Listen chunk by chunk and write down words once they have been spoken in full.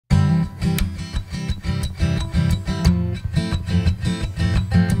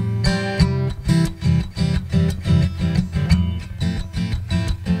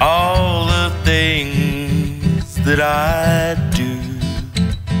that I do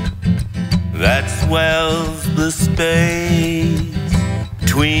that swells the space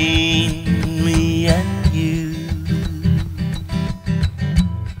between me and you.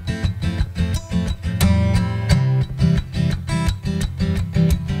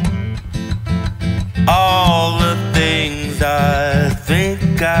 All the things I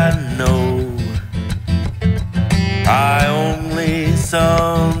think I know, I only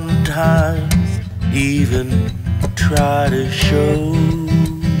sometimes even try to show.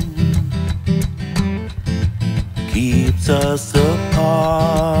 Keeps us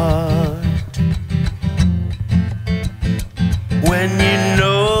apart when you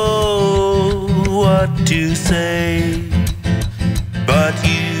know what to say, but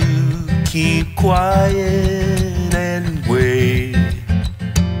you keep quiet and wait.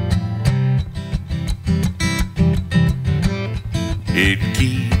 It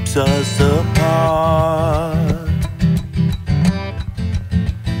keeps us apart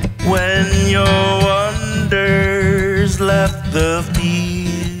when your wonders left the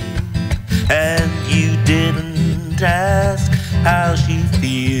field and you didn't ask how she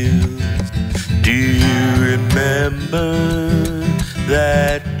feels. Do you remember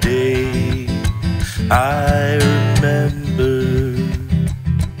that day? I remember.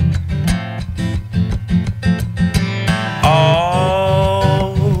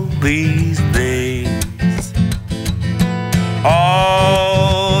 All these things,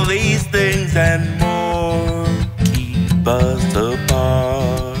 all these things and more keep us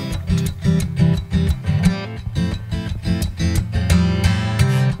apart.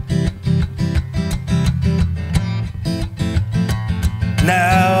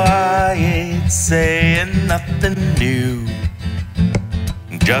 Now I ain't saying nothing new,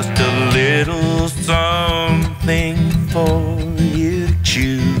 just a little something for you to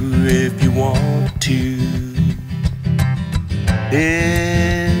chew if you want to.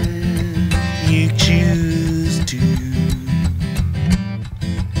 If you choose to.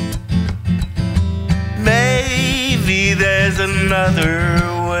 Maybe there's another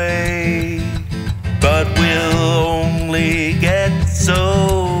way, but we'll only get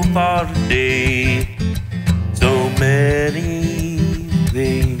so far today. So many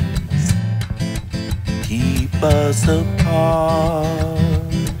things keep us apart.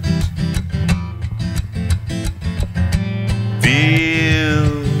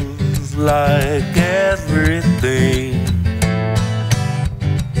 Feels like everything,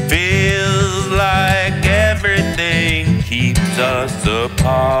 feels like everything keeps us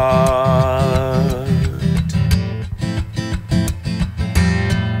apart.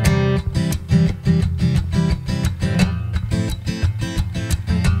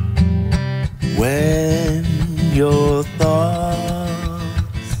 When your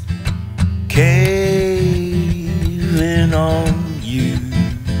thoughts cave in on you,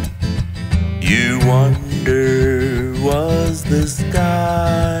 you wonder, was the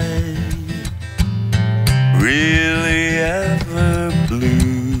sky really ever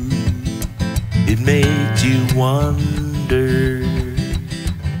blue? It made you wonder.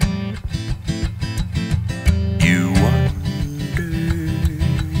 You wonder.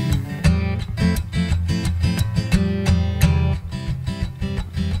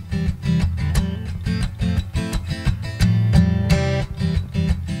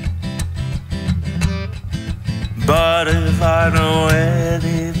 But if I know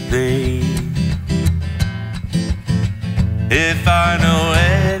anything, if I know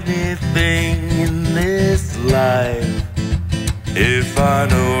anything in this life, if I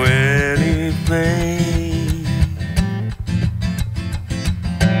know anything,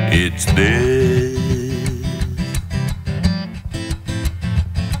 it's this: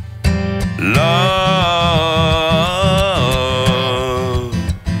 love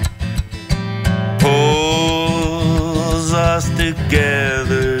pulls us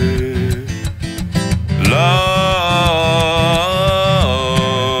together. Love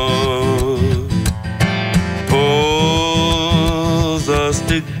pulls us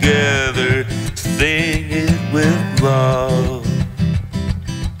together. Sing it with love.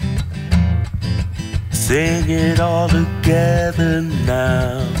 Sing it all together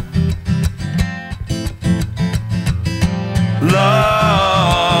now. Love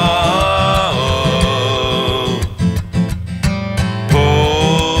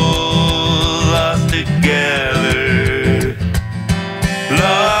pulls us together.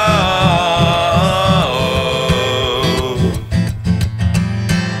 Love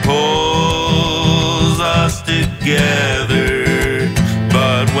pulls us together.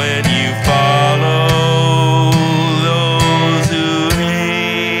 But when you follow